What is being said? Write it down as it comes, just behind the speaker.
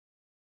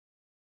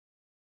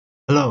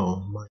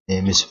Hello, my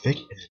name is Vic.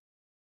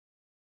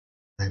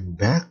 I'm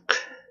back.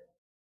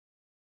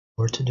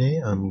 For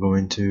today, I'm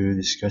going to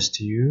discuss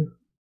to you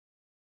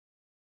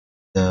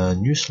the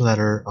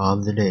newsletter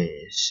of the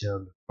day.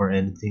 So, before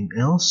anything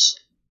else,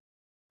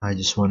 I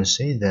just want to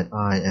say that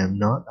I am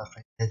not a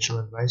financial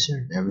advisor,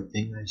 and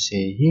everything I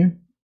say here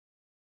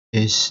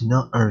is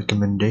not a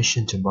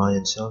recommendation to buy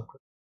and sell.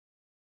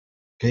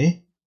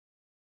 Okay?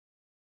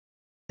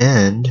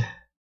 And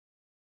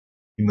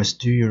you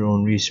must do your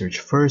own research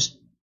first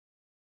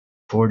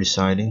before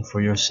deciding for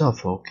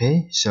yourself.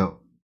 Okay? So,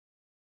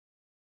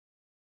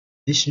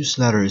 this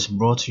newsletter is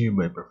brought to you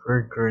by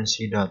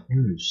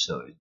PreferredCurrency.News.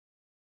 So, in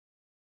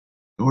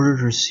order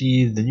to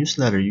receive the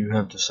newsletter, you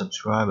have to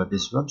subscribe at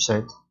this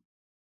website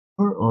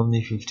for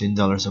only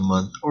 $15 a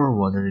month or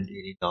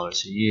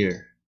 $180 a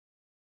year.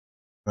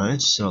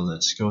 Right, so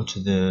let's go to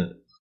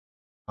the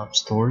top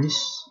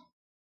stories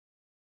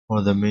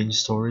or the main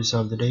stories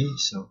of the day.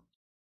 So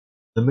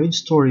the main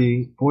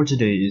story for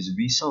today is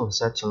Visa is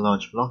set to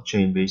launch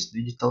blockchain-based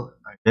digital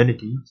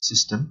identity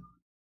system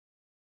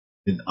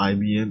with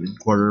IBM in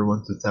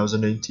Q1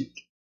 2019.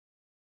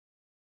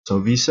 So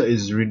Visa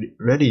is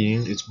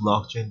readying its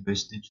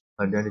blockchain-based digital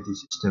identity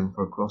system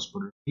for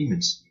cross-border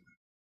payments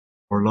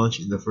for launch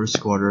in the first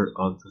quarter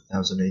of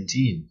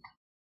 2019.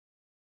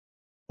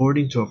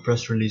 According to a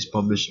press release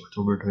published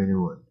October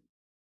 21,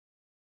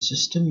 the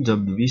system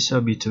dubbed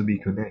Visa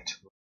B2B Connect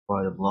will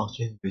provide a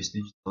blockchain-based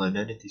digital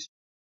identity solution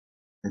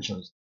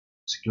to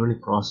securely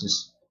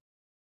process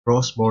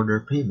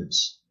cross-border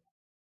payments.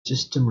 The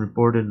system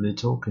reportedly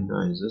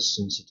tokenizes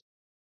sensitive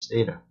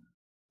data,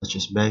 such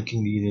as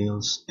banking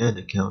details and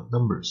account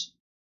numbers,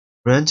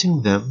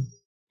 granting them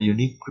a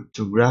unique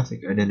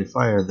cryptographic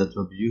identifier that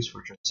will be used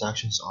for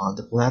transactions on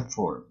the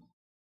platform.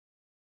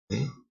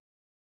 Okay.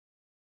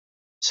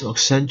 So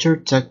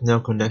Accenture Tech now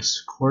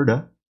connects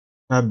Corda,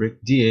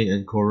 Fabric, DA,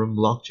 and Quorum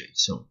blockchain.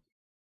 So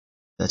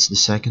that's the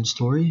second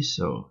story.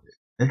 So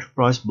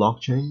enterprise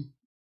blockchain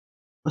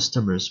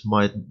customers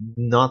might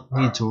not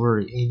need to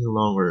worry any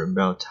longer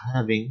about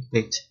having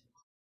picked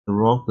the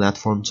wrong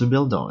platform to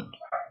build on,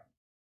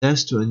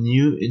 thanks to a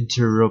new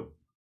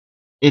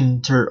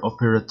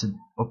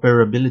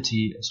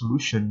interoperability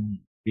solution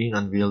being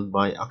unveiled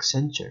by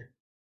Accenture.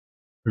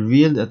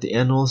 Revealed at the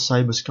annual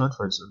Cybus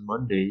conference on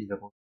Monday, the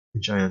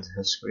giant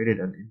has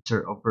created an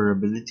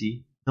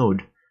interoperability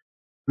node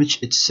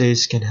which it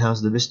says can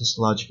house the business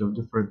logic of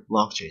different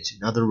blockchains.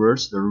 In other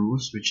words, the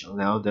rules which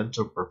allow them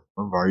to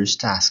perform various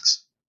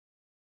tasks.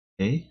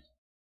 Okay,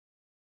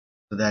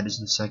 so that is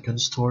the second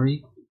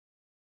story.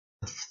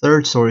 The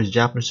third story is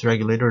Japanese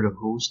regulator to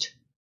host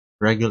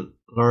regular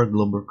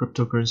global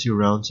cryptocurrency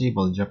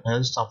roundtable.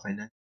 Japan's top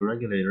financial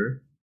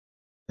regulator,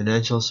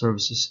 Financial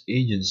Services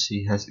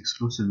Agency, has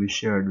exclusively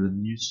shared with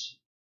News.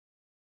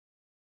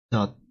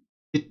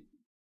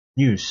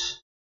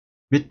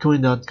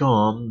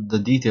 Bitcoin.com the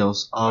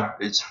details of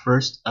its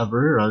first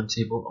ever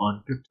roundtable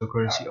on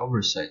cryptocurrency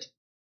oversight.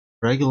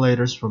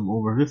 Regulators from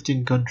over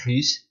 15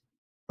 countries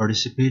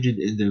participated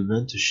in the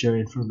event to share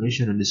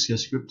information and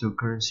discuss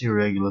cryptocurrency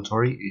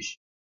regulatory issues.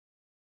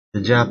 The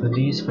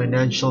Japanese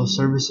Financial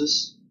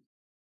Services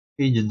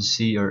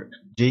Agency, or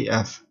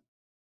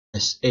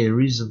JFSA,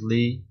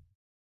 recently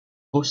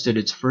hosted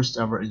its first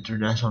ever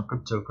international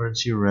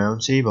cryptocurrency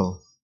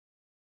roundtable.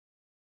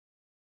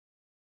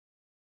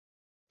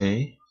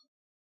 Okay.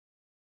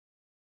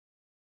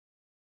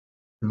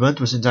 The event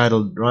was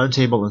entitled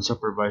Roundtable on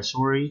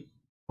Supervisory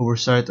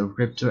Oversight of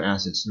Crypto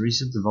Assets,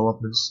 Recent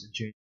Developments and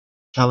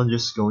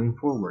Challenges Going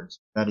Forward.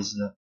 That is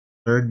the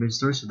third main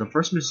story. So the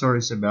first main story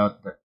is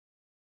about that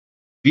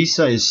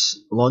Visa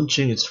is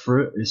launching the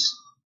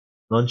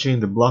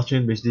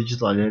blockchain-based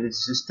digital identity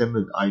system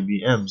with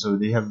IBM. So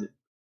they have the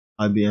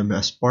IBM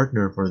as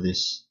partner for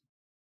this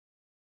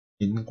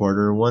in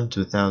Q1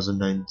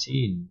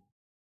 2019.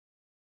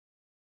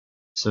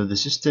 So the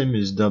system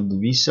is dubbed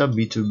Visa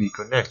B2B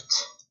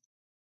Connect.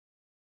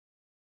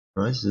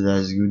 Right, so that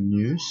is good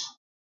news.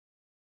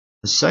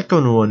 The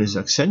second one is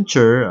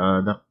Accenture,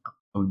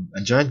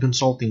 a giant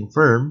consulting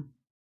firm,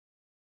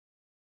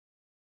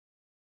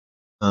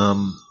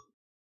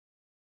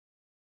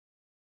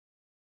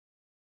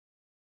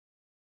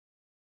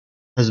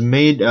 has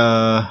made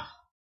a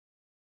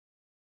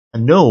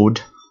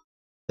node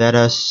that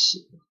has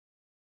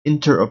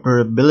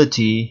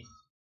interoperability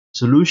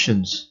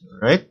solutions,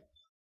 right?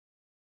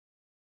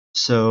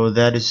 So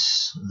that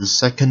is the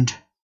second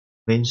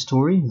main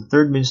story. The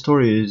third main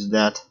story is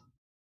that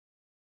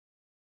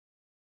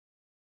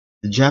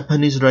the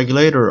Japanese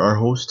regulator are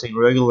hosting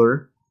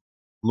regular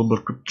global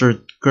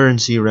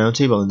cryptocurrency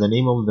roundtable, and the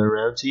name of the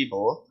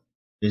roundtable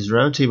is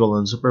Roundtable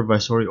on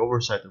Supervisory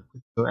Oversight of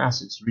Crypto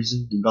Assets,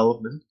 Recent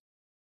Development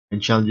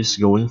and Challenges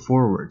Going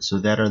Forward. So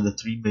that are the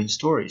three main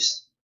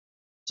stories.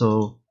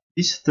 So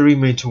these three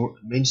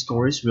main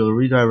stories will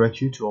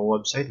redirect you to a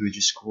website which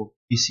is called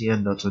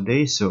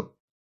pcn.today. So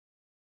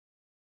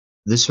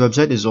this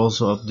website is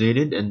also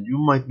updated, and you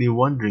might be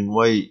wondering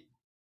why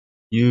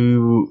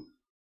you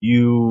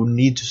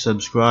need to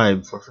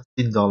subscribe for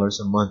 $15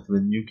 a month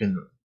when you can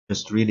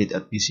just read it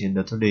at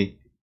PCN.today.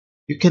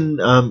 You can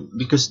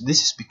because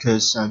this is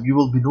because you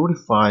will be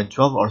notified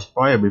 12 hours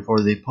prior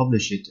before they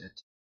publish it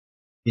at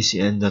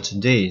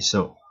PCN.today.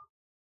 So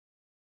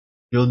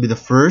you'll be the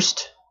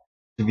first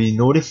to be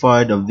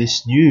notified of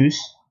this news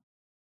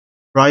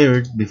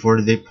prior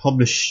before they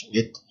publish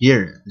it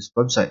here at this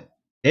website.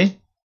 Okay.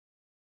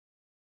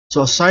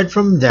 So aside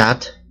from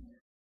that,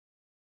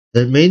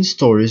 the main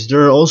stories,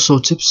 there are also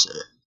tips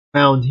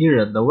found here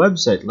at the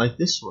website like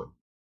this one.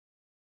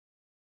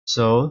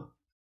 So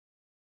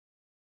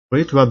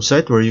great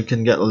website where you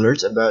can get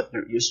alerts about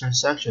your use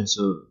transactions.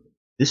 So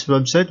this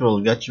website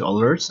will get you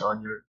alerts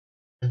on your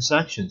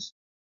transactions.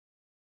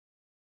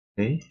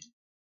 Okay.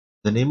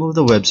 The name of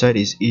the website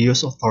is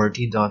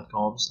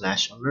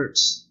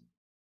eosauthority.com/alerts.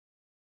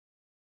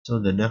 So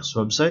the next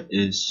website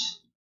is,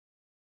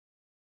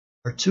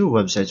 or two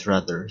websites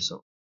rather.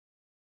 So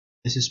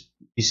this is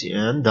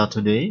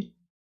PCN.today.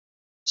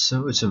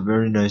 So it's a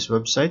very nice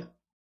website.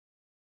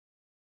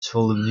 It's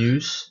full of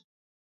news.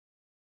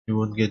 You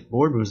won't get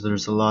bored because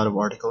there's a lot of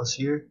articles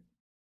here.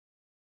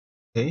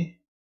 Okay.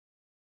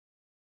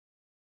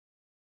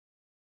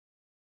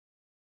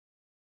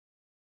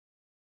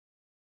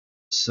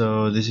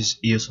 So this is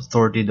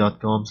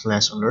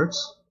eosauthority.com/alerts,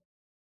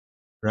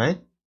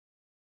 right?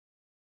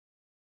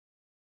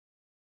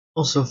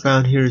 Also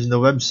found here in the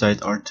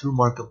website are two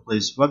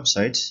marketplace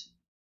websites,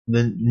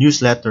 the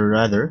newsletter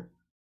rather,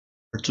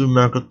 are two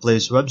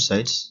marketplace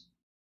websites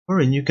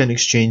wherein you can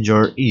exchange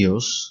your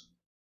EOS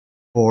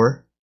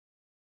for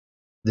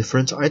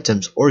different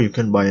items, or you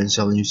can buy and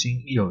sell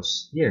using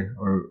EOS here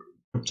or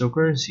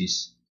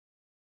cryptocurrencies.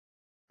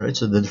 Right,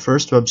 so the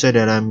first website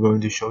that I'm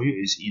going to show you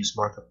is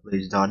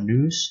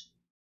eosmarketplace.news,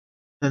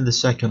 and the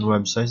second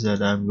website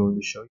that I'm going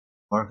to show you is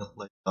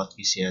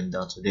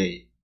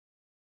marketplace.pcn.today.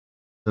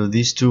 So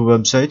these two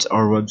websites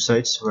are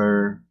websites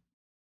where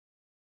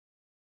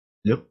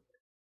you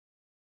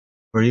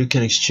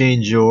can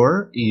exchange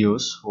your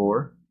EOS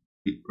for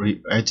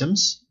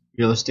items,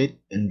 real estate,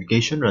 and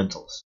vacation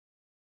rentals.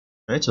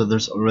 Right, so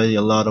there's already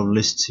a lot of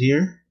lists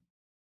here.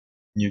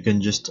 You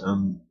can just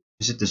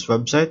visit this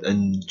website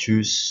and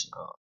choose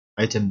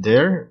item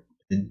there.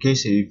 In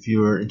case if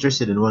you're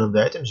interested in one of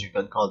the items, you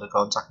can call the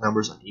contact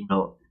numbers and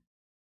email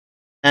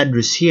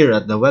address here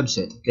at the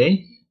website.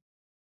 Okay.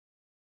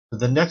 So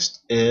the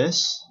next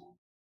is,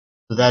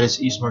 so that is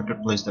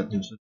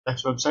eastmarketplace.news. So the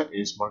next website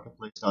is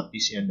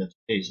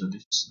marketplace.pcn.today. So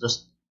this is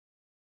just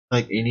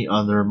like any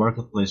other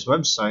marketplace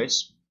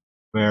websites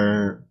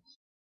where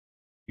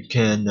you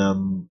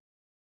can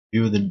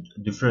view the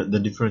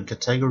different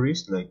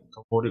categories like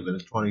automotive,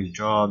 electronics,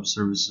 jobs,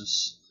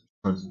 services,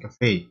 restaurants, and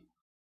cafe.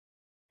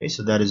 Okay,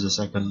 so that is the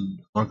second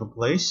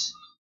marketplace,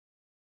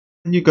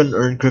 and you can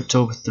earn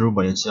crypto through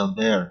buy and sell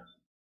there.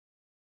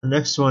 The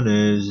next one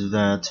is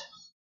that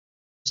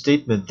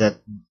statement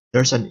that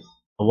there's a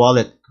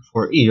wallet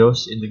for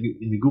EOS in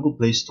the Google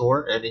Play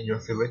Store and in your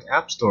favorite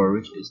app store,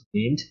 which is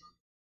named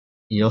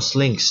EOS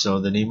Links. So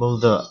the name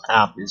of the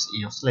app is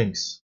EOS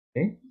Links.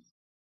 Okay.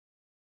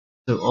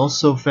 So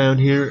also found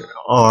here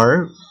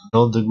are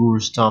all the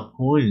Guru's top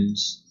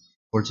coins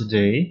for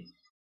today,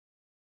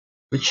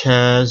 which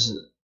has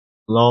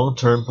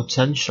long-term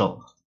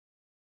potential.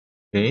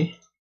 Okay.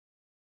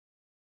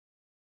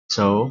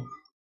 So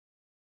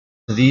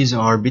these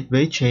are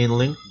BitBay,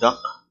 Chainlink, Duck,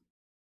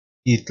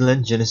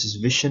 Ethland, Genesis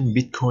Vision,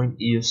 Bitcoin,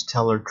 EOS,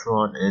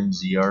 Tellertron, and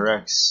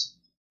ZRX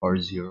or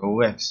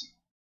 0x.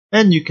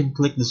 And you can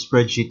click the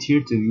spreadsheet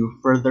here to view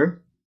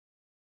further.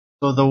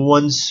 So the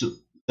ones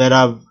that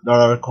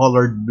are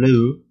colored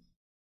blue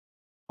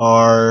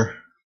are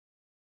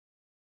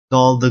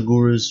all the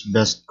Guru's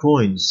best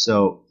coins.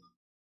 So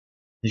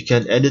you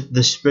can edit the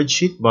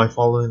spreadsheet by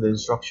following the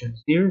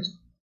instructions here,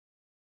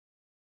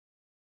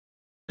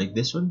 like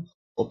this one.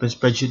 Open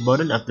spreadsheet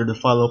button. After the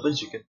file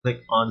opens, you can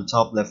click on the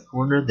top left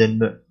corner,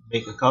 then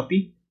make a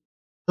copy,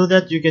 so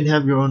that you can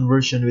have your own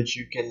version which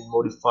you can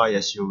modify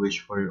as you wish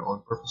for your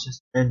own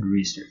purposes and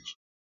research.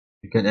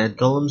 You can add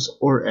columns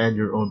or add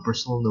your own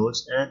personal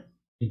notes and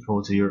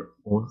info to your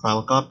own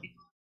file copy.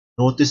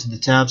 Notice the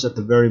tabs at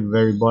the very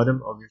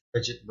bottom of your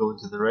spreadsheet going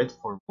to the right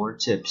for more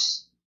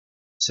tips.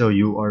 So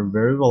you are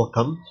very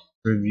welcome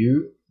to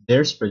review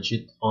their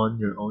spreadsheet on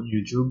your own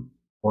YouTube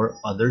or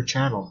other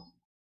channel.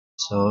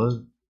 So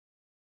you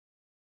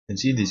can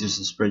see this is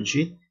the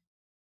spreadsheet,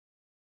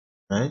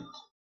 right?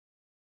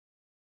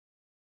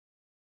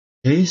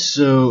 Okay,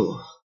 so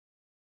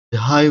the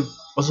high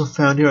also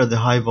found here are the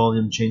high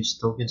volume change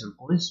tokens or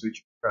coins,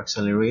 which are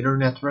Accelerator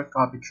Network,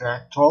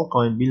 Copytrack,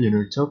 Trollcoin,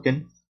 Billionaire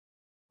Token,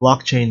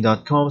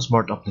 Blockchain.com,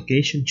 Smart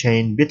Application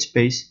Chain,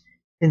 Bitspace,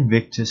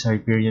 Invictus,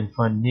 Hyperion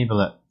Fund,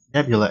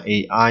 Nebula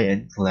AI,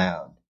 and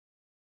Cloud.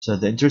 So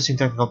the interesting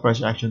technical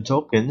price action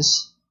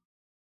tokens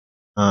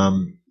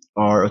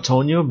are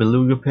Antonio,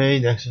 Beluga Pay,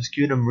 Nexus,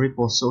 Qdom,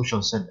 Ripple,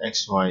 Social, Send,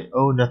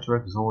 XYO,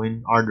 Network,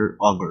 Zoin, Ardor,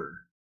 Augur.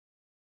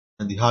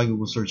 And the high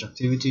Google search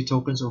activity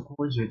tokens or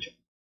coins, which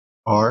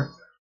are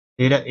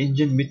Data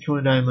Engine,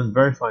 Bitcoin Diamond,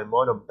 Verify,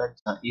 Modem,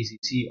 Penta,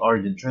 ECT,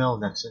 Origin Trail,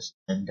 Nexus,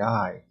 and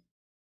Dai.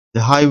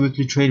 The high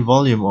weekly trade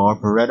volume are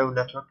Pareto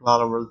Network,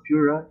 Lala World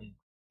Pura,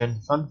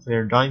 and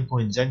Funfair,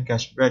 Dimecoin,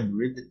 Zencash, Bread,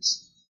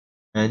 Rivets,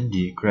 and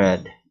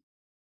Decred.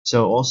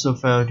 So also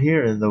found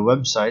here in the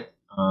website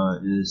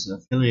is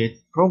affiliate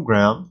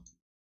program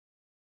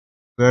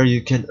where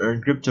you can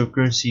earn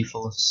cryptocurrency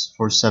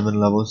for 7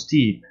 levels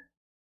deep.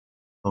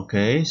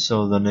 Okay,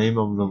 so the name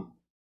of the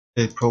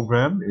affiliate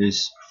program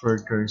is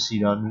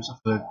PreferredCurrency.News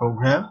affiliate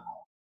program.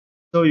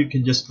 So you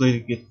can just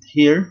click it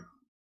here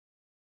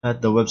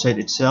at the website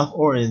itself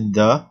or in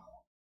the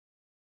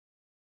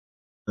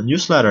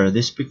newsletter,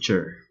 this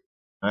picture,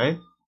 right?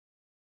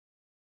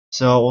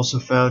 So also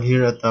found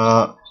here at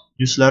the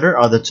newsletter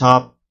are the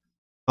top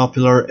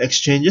popular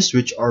exchanges,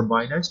 which are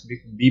Binance,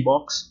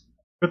 Bbox,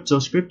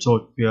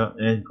 Cryptopia,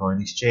 and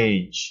Coin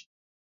Exchange.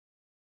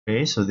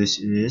 Okay, so this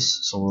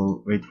is, so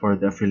we'll wait for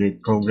the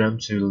affiliate program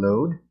to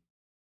load.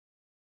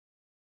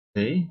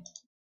 Okay,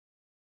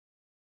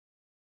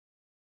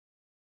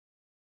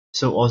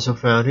 so also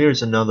found here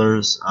is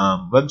another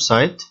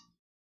website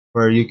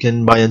where you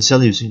can buy and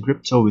sell using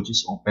crypto, which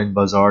is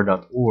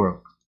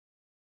openbazaar.org,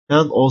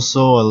 and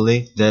also a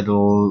link that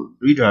will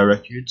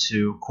redirect you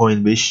to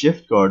Coinbase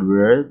Shift Card,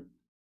 where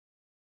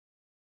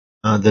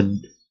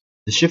the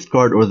Shift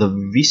card or the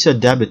Visa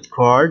debit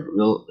card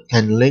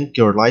can link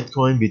your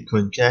Litecoin,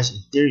 Bitcoin Cash,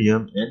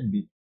 Ethereum, and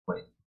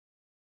Bitcoin.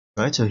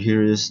 Right, so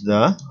here is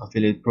the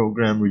affiliate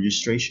program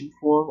registration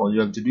form. All you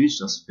have to do is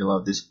just fill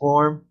out this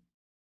form.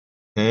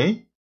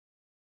 Okay,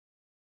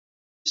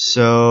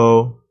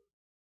 so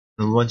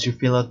once you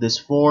fill out this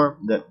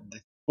form,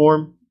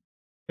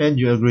 and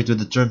you agree to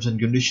the terms and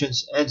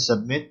conditions and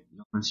submit,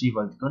 you'll receive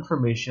a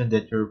confirmation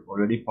that you're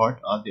already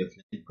part of the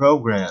affiliate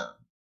program.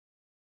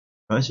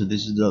 Right, so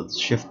this is the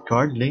Shift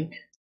card link.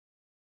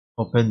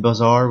 Open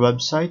Bazaar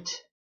website.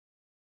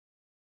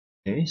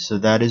 Okay, so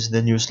that is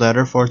the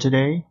newsletter for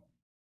today.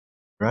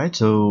 Right,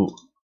 so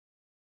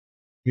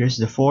here's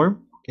the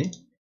form. Okay,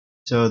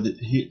 so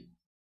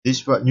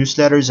this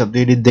newsletter is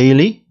updated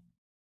daily.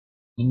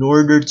 In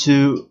order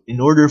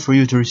for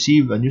you to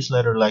receive a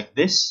newsletter like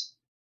this,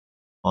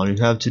 all you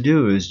have to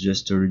do is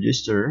just to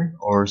register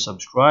or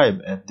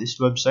subscribe at this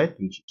website,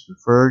 which is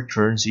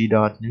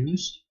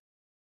PreferredCurrency.News.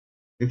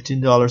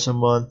 $15 a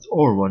month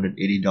or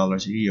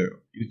 $180 a year.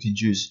 You can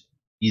choose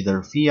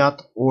either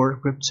fiat or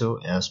crypto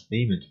as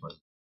payment for it.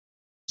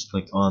 Just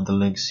click on the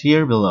links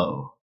here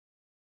below.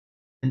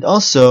 And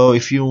also,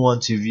 if you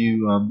want to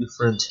view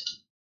different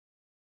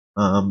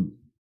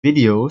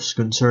videos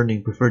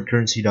concerning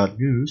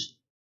PreferredCurrency.News,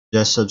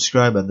 just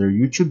subscribe at their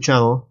YouTube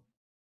channel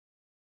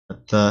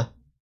at the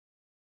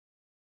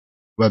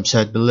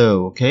website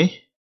below,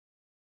 okay?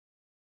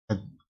 At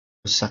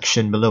the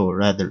section below,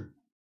 rather.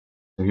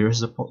 So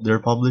here's their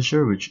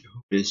publisher, which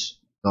is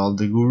called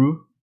the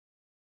Guru.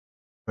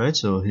 Right,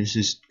 so here's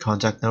his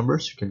contact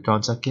numbers. You can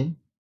contact him.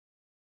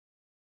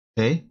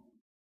 Okay.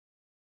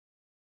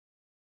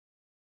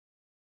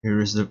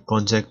 Here is the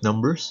contact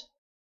numbers.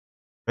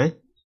 Right.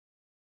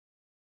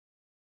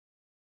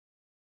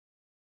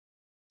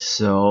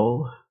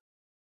 So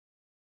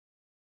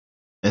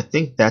I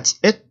think that's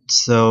it.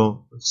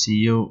 So see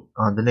you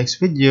on the next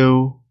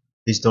video.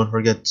 Please don't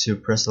forget to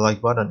press the like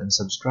button and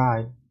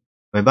subscribe.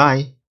 Bye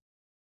bye.